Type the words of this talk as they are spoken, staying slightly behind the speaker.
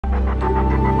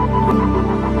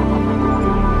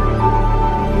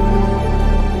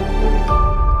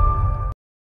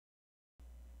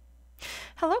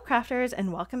crafters,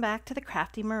 and welcome back to the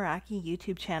Crafty Meraki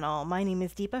YouTube channel. My name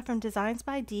is Deepa from Designs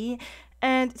by Dee,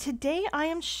 and today I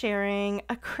am sharing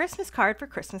a Christmas card for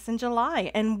Christmas in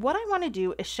July. And what I want to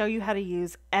do is show you how to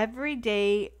use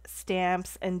everyday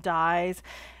stamps and dies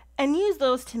and use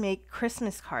those to make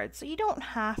Christmas cards. So you don't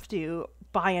have to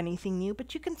buy anything new,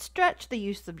 but you can stretch the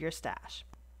use of your stash.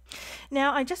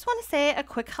 Now, I just want to say a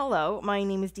quick hello. My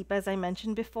name is Deepa, as I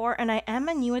mentioned before, and I am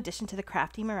a new addition to the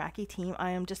Crafty Meraki team.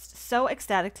 I am just so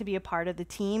ecstatic to be a part of the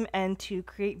team and to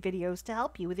create videos to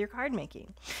help you with your card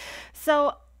making.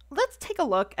 So let's take a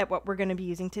look at what we're going to be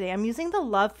using today. I'm using the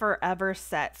Love Forever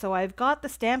set. So I've got the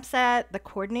stamp set, the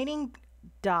coordinating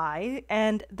die,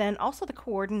 and then also the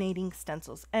coordinating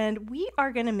stencils. And we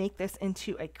are going to make this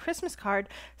into a Christmas card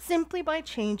simply by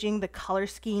changing the color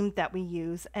scheme that we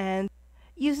use and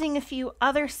using a few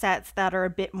other sets that are a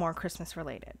bit more Christmas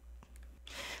related.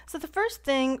 So the first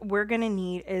thing we're going to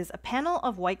need is a panel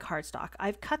of white cardstock.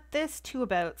 I've cut this to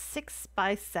about 6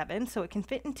 by 7 so it can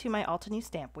fit into my Altenew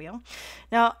stamp wheel.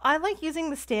 Now I like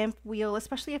using the stamp wheel,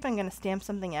 especially if I'm going to stamp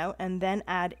something out and then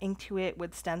add ink to it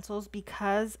with stencils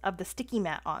because of the sticky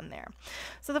mat on there.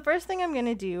 So the first thing I'm going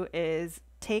to do is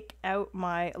take out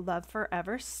my Love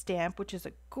Forever stamp, which is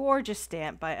a gorgeous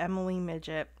stamp by Emily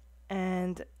Midget,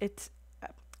 and it's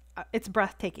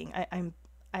breathtaking.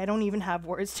 I don't even have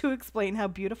words to explain how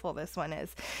beautiful this one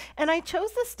is. And I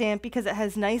chose the stamp because it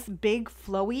has nice big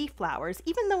flowy flowers,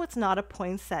 even though it's not a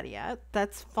poinsettia.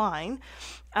 That's fine.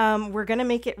 We're gonna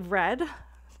make it red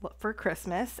for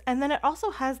Christmas, and then it also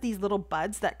has these little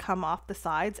buds that come off the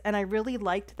sides, and I really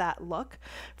liked that look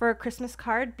for a Christmas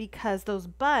card because those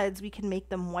buds, we can make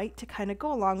them white to kind of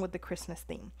go along with the Christmas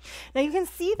theme. Now you can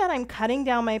see that I'm cutting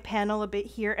down my panel a bit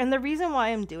here, and the reason why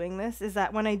I'm doing this is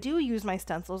that when I do use my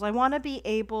stencils, I want to be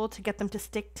able to get them to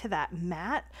stick to that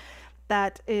mat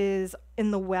that is in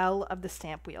the well of the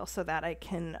stamp wheel so that I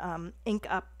can ink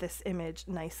up this image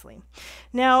nicely.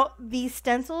 Now these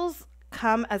stencils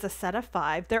come as a set of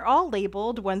 5. They're all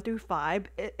labeled 1 through 5.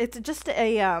 It's just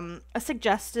a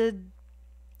suggested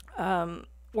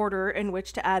order in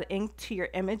which to add ink to your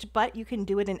image, but you can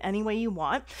do it in any way you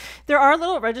want. There are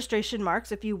little registration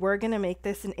marks if you were going to make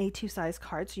this an A2 size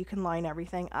card so you can line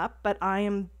everything up, but I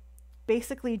am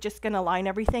basically just going to line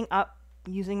everything up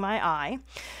using my eye.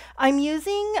 I'm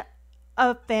using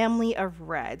a family of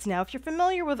reds. Now if you're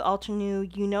familiar with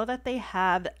Altenew, you know that they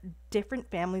have different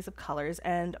families of colors,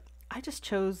 and I just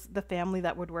chose the family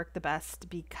that would work the best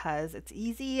because it's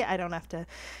easy. I don't have to,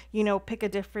 pick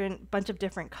a bunch of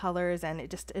different colors, and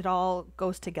it all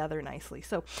goes together nicely.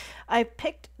 So I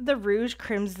picked the Rouge,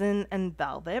 Crimson, and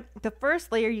Velvet. The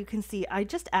first layer, you can see I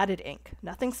just added ink.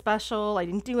 Nothing special. I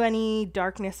didn't do any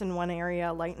darkness in one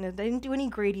area, lightness. I didn't do any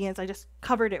gradients. I just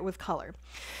covered it with color.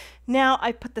 Now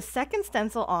I put the second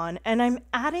stencil on, and I'm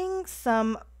adding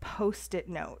some post-it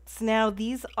notes. Now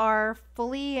these are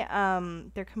fully,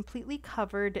 they're completely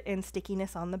covered in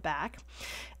stickiness on the back,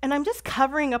 and I'm just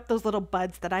covering up those little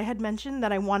buds that I had mentioned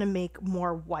that I want to make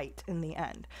more white in the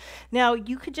end. Now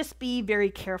you could just be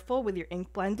very careful with your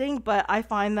ink blending, but I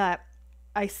find that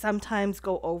I sometimes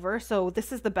go over, so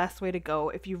this is the best way to go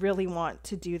if you really want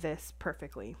to do this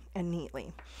perfectly and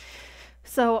neatly.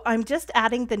 So I'm just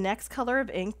adding the next color of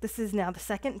ink. This is now the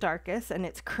second darkest, and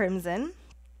it's crimson.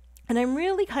 And I'm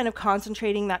really kind of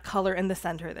concentrating that color in the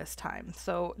center this time.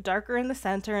 So darker in the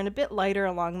center and a bit lighter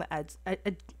along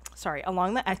the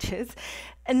along the edges.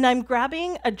 And I'm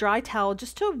grabbing a dry towel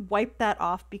just to wipe that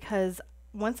off, because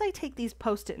once I take these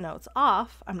post-it notes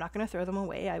off, I'm not going to throw them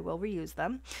away. I will reuse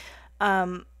them.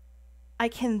 I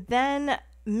can then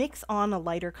mix on a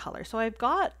lighter color. So I've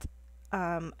got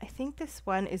I think this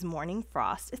one is Morning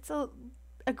Frost. It's a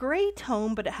gray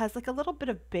tone, but it has like a little bit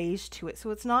of beige to it.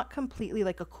 So it's not completely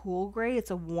like a cool gray. It's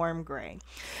a warm gray,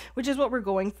 which is what we're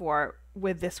going for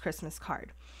with this Christmas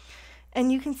card.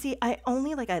 And you can see I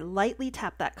lightly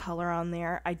tap that color on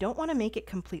there. I don't want to make it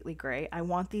completely gray. I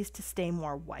want these to stay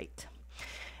more white.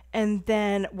 And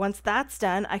then once that's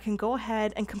done, I can go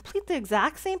ahead and complete the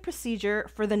exact same procedure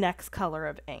for the next color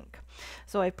of ink.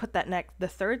 So I put the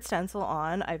third stencil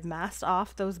on, I've masked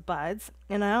off those buds,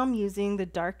 and now I'm using the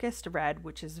darkest red,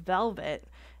 which is Velvet,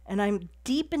 and I'm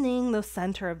deepening the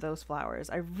center of those flowers.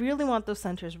 I really want those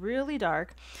centers really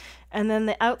dark, and then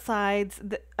the outsides,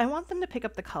 I want them to pick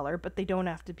up the color, but they don't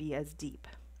have to be as deep.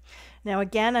 Now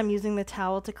again, I'm using the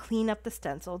towel to clean up the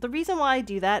stencil. The reason why I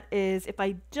do that is if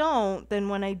I don't, then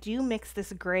when I do mix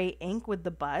this gray ink with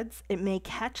the buds, it may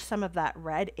catch some of that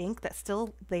red ink that's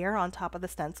still there on top of the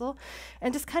stencil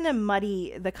and just kind of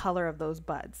muddy the color of those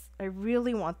buds. I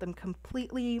really want them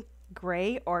completely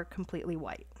gray or completely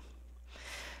white.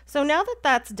 So now that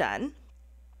that's done,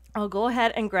 I'll go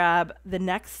ahead and grab the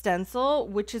next stencil,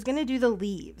 which is going to do the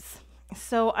leaves.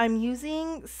 So I'm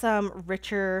using some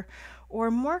richer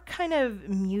or more kind of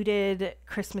muted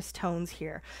Christmas tones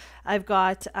here. I've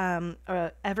got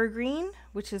Evergreen,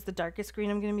 which is the darkest green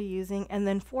I'm going to be using, and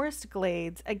then Forest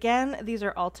Glades. Again, these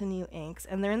are Alta New inks,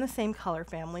 and they're in the same color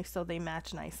family, so they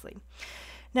match nicely.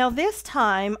 Now this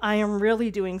time I am really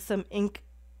doing some ink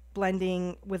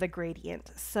blending with a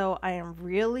gradient. So I am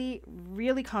really,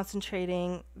 really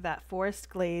concentrating that Forest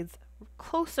Glades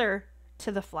closer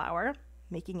to the flower,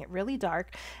 making it really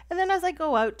dark. And then as I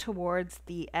go out towards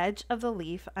the edge of the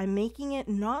leaf, I'm making it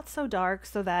not so dark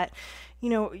so that,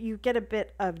 you get a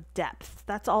bit of depth.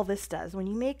 That's all this does. When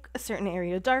you make a certain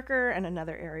area darker and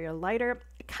another area lighter,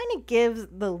 it kind of gives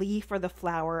the leaf or the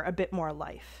flower a bit more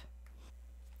life.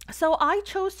 So I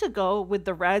chose to go with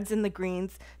the reds and the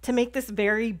greens to make this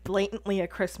very blatantly a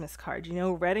Christmas card.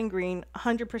 Red and green,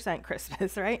 100%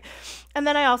 Christmas, right? And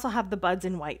then I also have the buds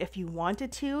in white. If you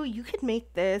wanted to, you could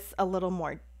make this a little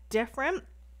more different.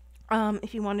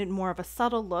 If you wanted more of a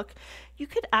subtle look, you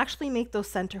could actually make those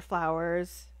center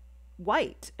flowers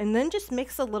white and then just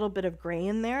mix a little bit of gray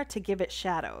in there to give it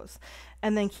shadows,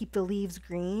 and then keep the leaves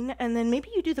green, and then maybe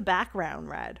you do the background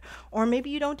red, or maybe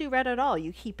you don't do red at all,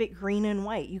 you keep it green and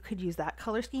white. You could use that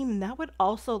color scheme and that would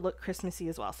also look Christmassy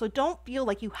as well. So don't feel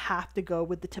like you have to go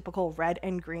with the typical red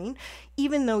and green,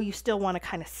 even though you still want to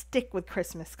kind of stick with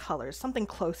Christmas colors, something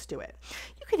close to it.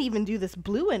 You could even do this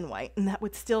blue and white and that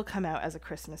would still come out as a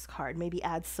Christmas card. Maybe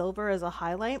add silver as a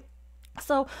highlight.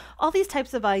 So all these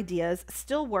types of ideas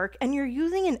still work, and you're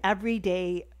using an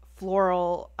everyday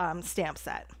floral stamp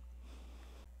set.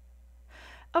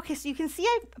 Okay, so you can see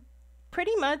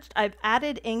I've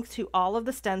added ink to all of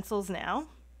the stencils now,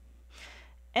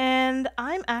 and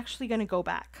I'm actually going to go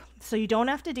back. So you don't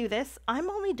have to do this. I'm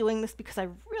only doing this because I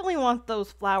really want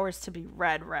those flowers to be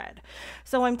red.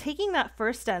 So I'm taking that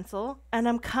first stencil and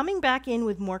I'm coming back in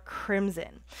with more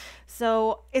crimson.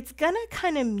 So it's going to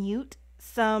kind of mute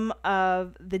some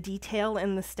of the detail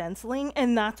in the stenciling,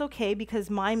 and that's okay because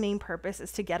my main purpose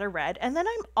is to get a red, and then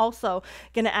I'm also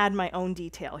going to add my own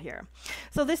detail here.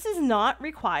 So this is not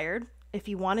required. If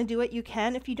you want to do it, you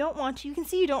can. If you don't want to, you can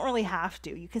see you don't really have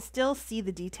to. You can still see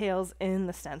the details in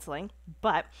the stenciling,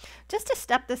 but just to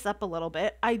step this up a little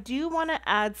bit, I do want to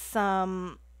add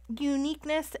some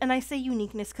uniqueness, and I say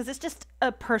uniqueness because it's just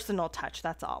a personal touch,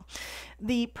 that's all.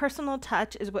 The personal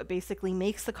touch is what basically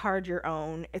makes the card your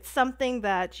own. It's something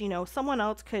that, someone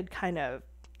else could kind of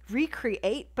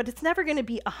recreate, but it's never going to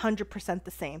be 100%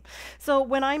 the same. So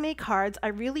when I make cards, I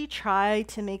really try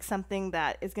to make something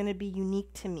that is going to be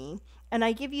unique to me, and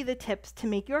I give you the tips to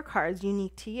make your cards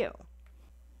unique to you.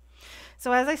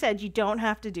 So as I said, you don't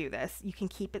have to do this. You can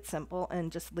keep it simple and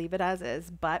just leave it as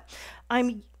is, but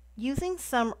I'm using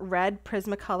some red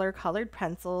Prismacolor colored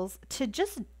pencils to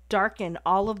just darken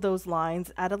all of those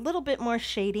lines, add a little bit more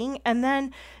shading, and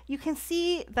then you can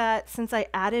see that since I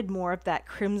added more of that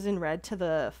crimson red to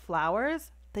the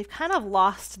flowers, they've kind of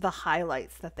lost the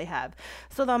highlights that they have.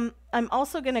 So I'm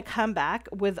also going to come back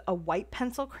with a white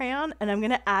pencil crayon and I'm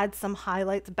going to add some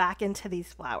highlights back into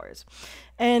these flowers.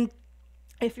 And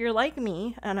if you're like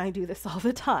me, and I do this all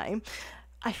the time,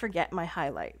 I forget my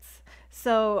highlights.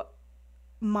 So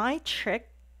my trick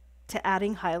to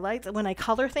adding highlights, when I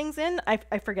color things in,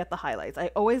 I forget the highlights. I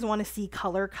always want to see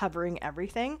color covering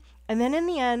everything. And then in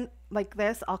the end, like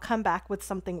this, I'll come back with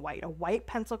something white, a white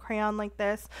pencil crayon like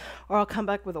this, or I'll come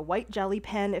back with a white jelly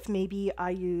pen if maybe I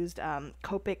used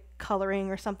Copic coloring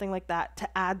or something like that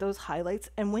to add those highlights.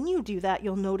 And when you do that,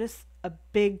 you'll notice a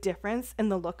big difference in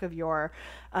the look of your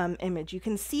image. You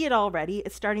can see it already.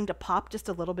 It's starting to pop just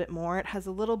a little bit more. It has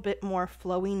a little bit more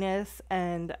flowiness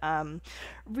and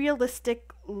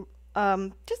realistic,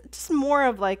 just more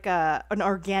of like an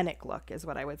organic look is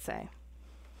what I would say.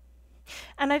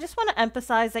 And I just want to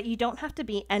emphasize that you don't have to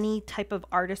be any type of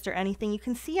artist or anything. You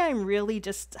can see I'm really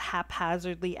just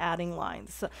haphazardly adding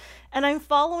lines. And I'm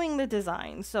following the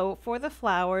design. So for the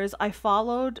flowers, I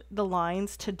followed the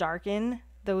lines to darken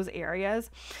those areas.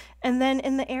 And then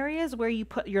in the areas where you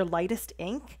put your lightest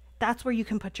ink, that's where you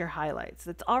can put your highlights.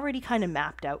 It's already kind of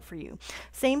mapped out for you.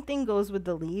 Same thing goes with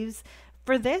the leaves.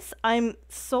 For this, I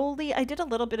did a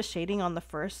little bit of shading on the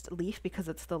first leaf because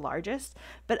it's the largest,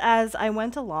 but as I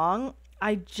went along,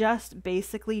 I just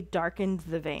basically darkened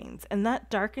the veins, and that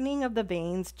darkening of the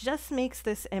veins just makes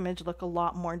this image look a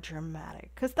lot more dramatic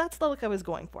because that's the look I was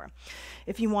going for.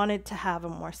 If you wanted to have a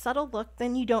more subtle look,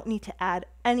 then you don't need to add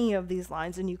any of these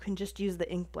lines and you can just use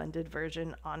the ink blended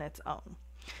version on its own.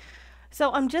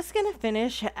 So I'm just going to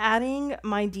finish adding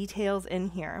my details in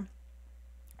here.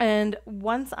 And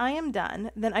once I am done,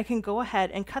 then I can go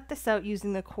ahead and cut this out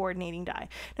using the coordinating die.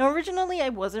 Now, originally I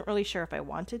wasn't really sure if I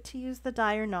wanted to use the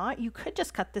die or not. You could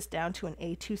just cut this down to an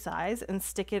A2 size and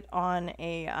stick it on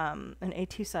an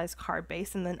A2 size card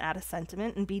base and then add a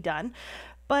sentiment and be done.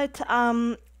 But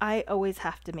I always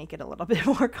have to make it a little bit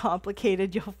more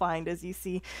complicated. You'll find as you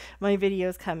see my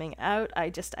videos coming out,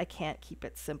 I can't keep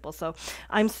it simple. So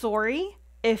I'm sorry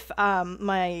if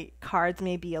my cards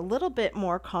may be a little bit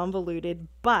more convoluted,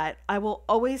 but I will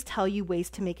always tell you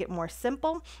ways to make it more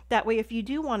simple. That way, if you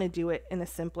do want to do it in a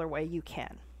simpler way, you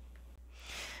can.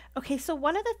 Okay, so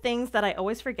one of the things that I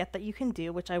always forget that you can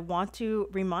do, which I want to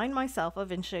remind myself of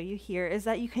and show you here, is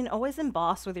that you can always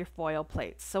emboss with your foil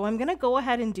plates. So I'm going to go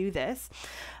ahead and do this.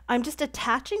 I'm just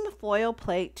attaching the foil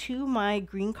plate to my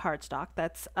green cardstock.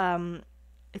 That's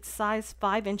it's size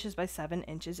 5 inches by 7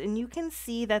 inches, and you can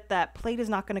see that that plate is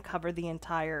not going to cover the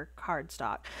entire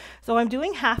cardstock. So I'm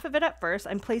doing half of it at first.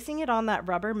 I'm placing it on that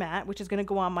rubber mat, which is going to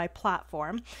go on my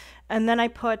platform, and then I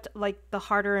put like the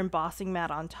harder embossing mat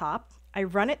on top. I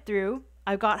run it through.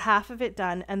 I've got half of it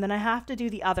done, and then I have to do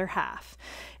the other half.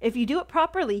 If you do it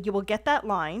properly, you will get that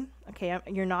line. Okay,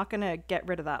 you're not going to get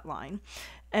rid of that line.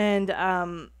 And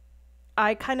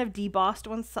I kind of debossed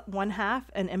one half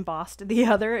and embossed the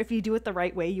other. If you do it the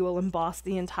right way, you will emboss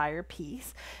the entire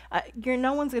piece.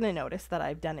 No one's going to notice that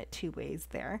I've done it 2 ways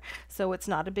there, so it's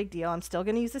not a big deal. I'm still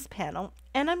going to use this panel,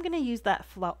 and I'm going to use that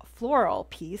floral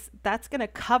piece. That's going to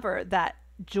cover that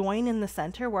join in the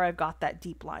center where I've got that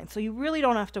deep line. So you really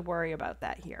don't have to worry about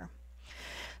that here.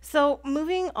 So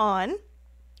moving on,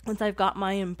 once I've got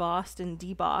my embossed and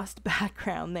debossed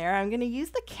background there, I'm going to use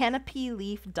the canopy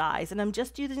leaf dies, and I'm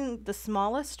just using the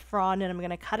smallest frond, and I'm going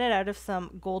to cut it out of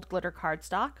some gold glitter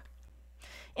cardstock.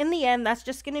 In the end, that's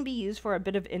just going to be used for a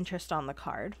bit of interest on the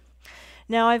card.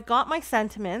 Now I've got my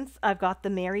sentiments. I've got the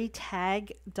Merry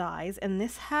Tag dies, and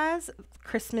this has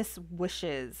Christmas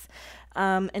wishes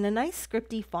in a nice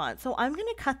scripty font. So I'm going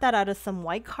to cut that out of some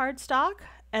white cardstock,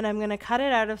 and I'm going to cut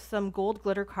it out of some gold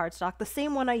glitter cardstock, the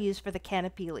same one I used for the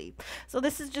canopy leaf. So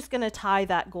this is just going to tie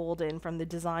that gold in from the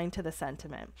design to the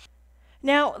sentiment.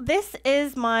 Now, this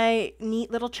is my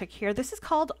neat little trick here. This is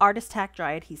called Artist Tack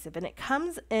Dry Adhesive, and it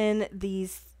comes in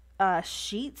these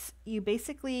sheets. You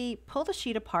basically pull the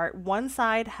sheet apart. One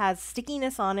side has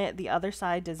stickiness on it, the other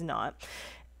side does not.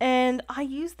 And I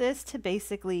use this to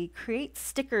basically create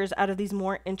stickers out of these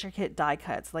more intricate die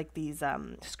cuts, like these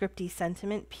scripty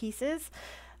sentiment pieces.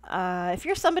 If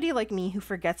you're somebody like me who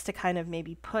forgets to kind of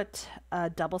maybe put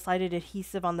double-sided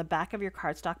adhesive on the back of your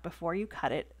cardstock before you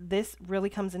cut it, this really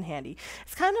comes in handy.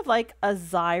 It's kind of like a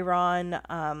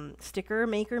Xyron sticker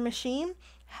maker machine.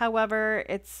 However,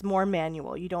 it's more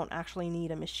manual. You don't actually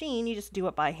need a machine, you just do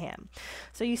it by hand.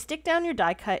 So you stick down your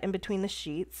die cut in between the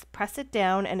sheets, press it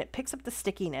down, and it picks up the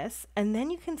stickiness, and then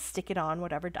you can stick it on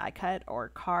whatever die cut or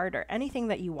card or anything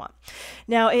that you want.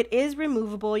 Now, it is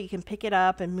removable. You can pick it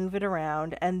up and move it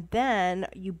around, and then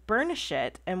you burnish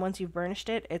it, and once you've burnished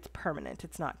it, it's permanent.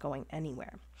 It's not going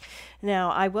anywhere.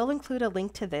 Now, I will include a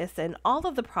link to this and all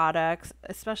of the products,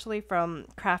 especially from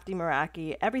Crafty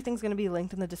Meraki. Everything's going to be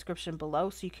linked in the description below,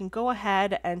 so you can go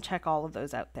ahead and check all of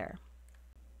those out there.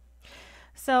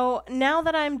 So now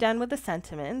that I'm done with the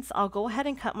sentiments, I'll go ahead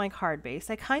and cut my card base.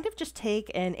 I kind of just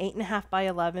take an 8.5 by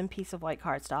 11 piece of white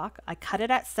cardstock. I cut it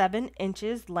at 7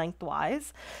 inches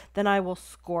lengthwise. Then I will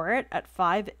score it at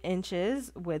 5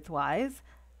 inches widthwise.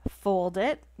 Fold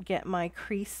it, get my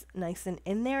crease nice and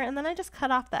in there, and then I just cut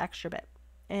off the extra bit.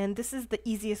 And this is the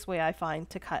easiest way I find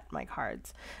to cut my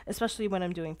cards, especially when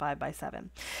I'm doing 5 by 7.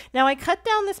 Now I cut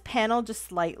down this panel just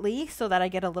slightly so that I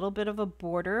get a little bit of a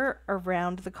border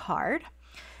around the card.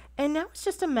 And now it's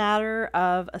just a matter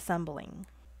of assembling.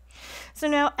 So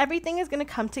now everything is going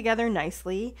to come together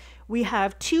nicely. We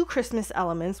have 2 Christmas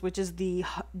elements, which is the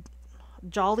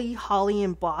Jolly Holly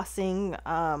embossing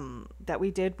that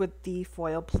we did with the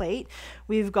foil plate.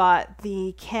 We've got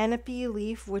the canopy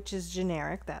leaf, which is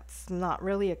generic. That's not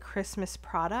really a Christmas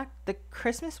product. The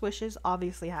Christmas wishes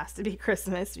obviously has to be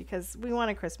Christmas because we want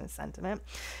a Christmas sentiment.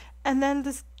 And then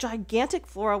this gigantic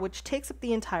floral, which takes up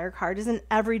the entire card, is an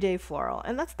everyday floral.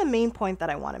 And that's the main point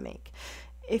that I want to make.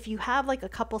 If you have like a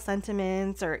couple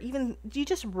sentiments, or even you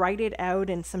just write it out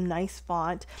in some nice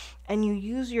font and you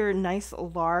use your nice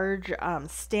large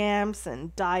stamps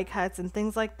and die cuts and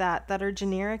things like that that are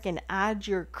generic and add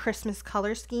your Christmas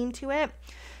color scheme to it,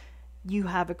 you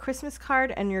have a Christmas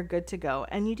card and you're good to go.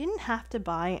 And you didn't have to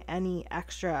buy any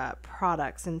extra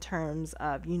products in terms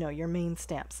of, you know, your main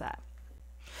stamp set.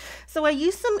 So I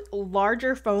used some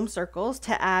larger foam circles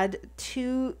to add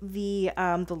to the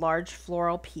large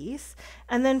floral piece.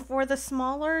 And then for the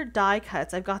smaller die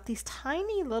cuts, I've got these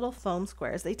tiny little foam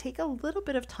squares. They take a little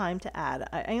bit of time to add.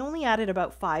 I only added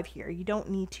about 5 here. You don't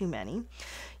need too many.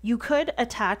 You could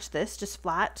attach this just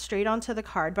flat straight onto the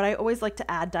card, but I always like to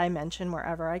add dimension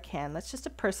wherever I can. That's just a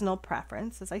personal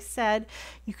preference. As I said,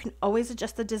 you can always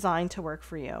adjust the design to work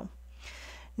for you.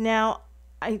 Now,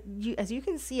 as you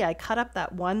can see, I cut up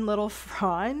that one little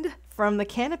frond from the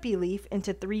canopy leaf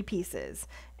into 3 pieces,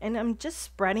 and I'm just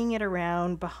spreading it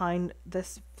around behind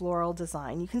this floral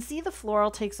design. You can see the floral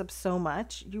takes up so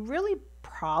much. You really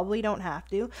probably don't have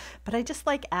to, but I just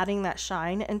like adding that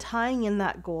shine and tying in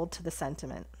that gold to the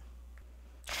sentiment.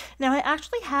 Now I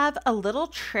actually have a little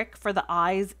trick for the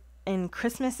eyes in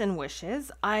Christmas and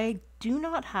wishes. I do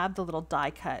not have the little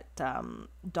die cut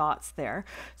dots there.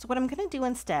 So what I'm going to do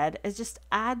instead is just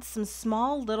add some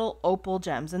small little opal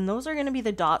gems, and those are going to be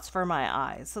the dots for my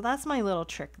eyes. So that's my little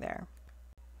trick there.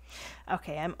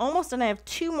 Okay, I'm almost done. I have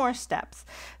 2 more steps.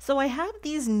 So I have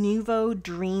these Nuvo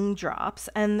Dream Drops,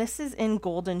 and this is in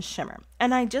Golden Shimmer.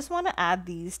 And I just want to add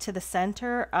these to the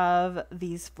center of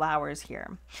these flowers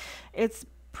here. It's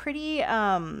pretty,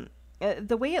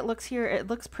 the way it looks here, it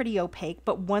looks pretty opaque,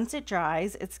 but once it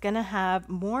dries, it's going to have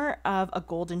more of a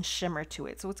golden shimmer to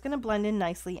it. So it's going to blend in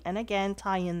nicely and again,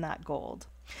 tie in that gold.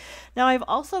 Now I've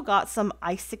also got some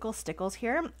icicle stickles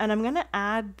here, and I'm going to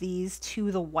add these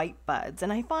to the white buds.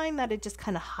 And I find that it just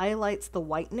kind of highlights the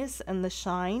whiteness and the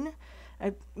shine.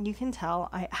 You can tell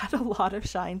I add a lot of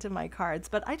shine to my cards,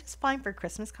 but I just find for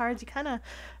Christmas cards,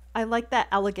 I like that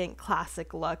elegant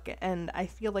classic look, and I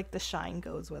feel like the shine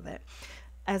goes with it.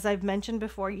 As I've mentioned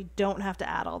before, you don't have to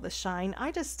add all the shine.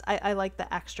 I like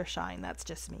the extra shine. That's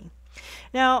just me.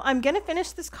 Now I'm going to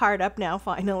finish this card up now.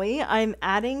 Finally, I'm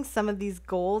adding some of these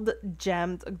gold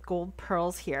gems, gold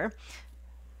pearls here.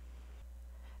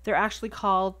 They're actually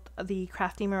called the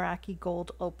Crafty Meraki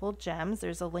Gold Opal Gems.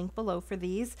 There's a link below for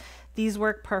these. These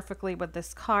work perfectly with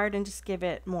this card and just give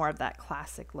it more of that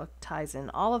classic look, ties in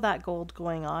all of that gold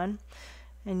going on.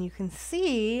 And you can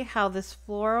see how this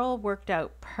floral worked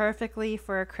out perfectly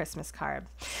for a Christmas card.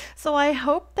 So I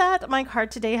hope that my card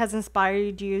today has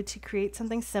inspired you to create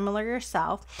something similar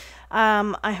yourself.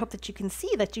 I hope that you can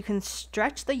see that you can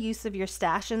stretch the use of your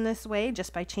stash in this way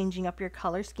just by changing up your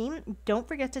color scheme. Don't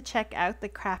forget to check out the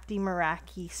Crafty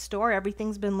Meraki store.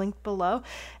 Everything's been linked below.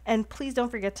 And please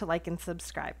don't forget to like and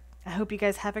subscribe. I hope you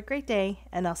guys have a great day,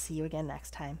 and I'll see you again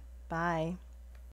next time. Bye.